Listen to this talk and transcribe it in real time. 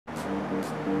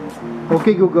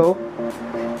Okay, Google.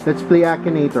 Let's play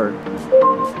Akinator.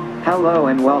 Hello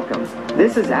and welcome.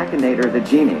 This is Akinator the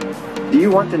Genie. Do you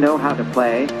want to know how to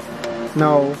play?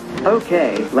 No.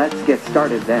 Okay, let's get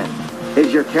started then.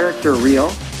 Is your character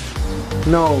real?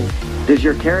 No. Does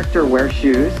your character wear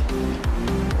shoes?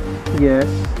 Yes.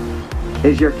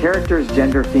 Is your character's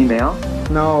gender female?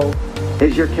 No.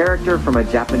 Is your character from a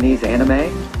Japanese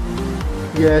anime?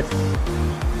 Yes.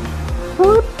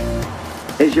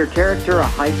 Is your character a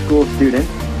high school student?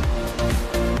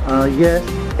 Yes.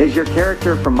 Is your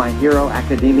character from My Hero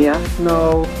Academia?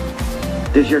 No.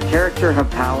 Does your character have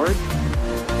powers?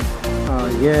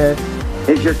 Yes.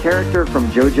 Is your character from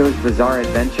JoJo's Bizarre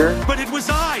Adventure? But it was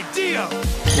I, Dio!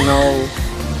 No.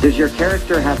 Does your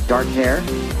character have dark hair?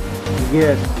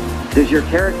 Yes. Does your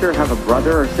character have a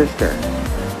brother or sister?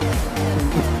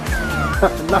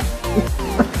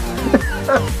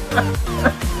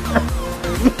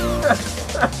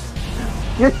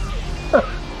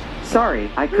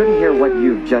 Sorry, I couldn't hear what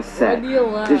you've just said.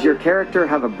 Does your character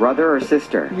have a brother or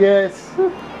sister? Yes.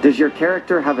 Does your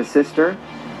character have a sister?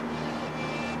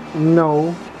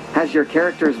 No. Has your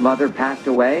character's mother passed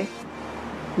away?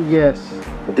 Yes.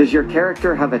 Does your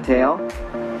character have a tail?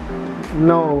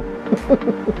 No.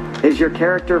 Is your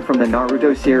character from the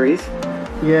Naruto series?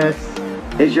 Yes.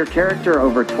 Is your character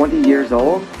over 20 years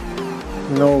old?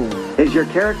 No. Is your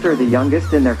character the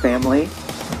youngest in their family?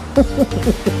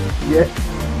 Yes.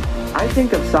 I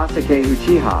think of Sasuke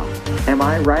Uchiha. Am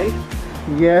I right?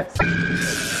 Yes.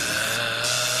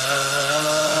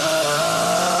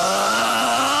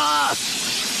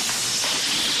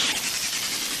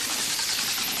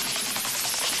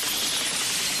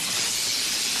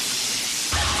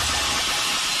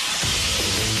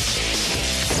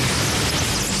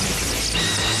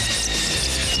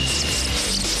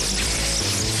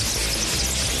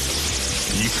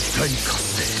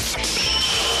 This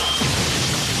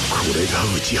これが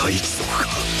内派一族か。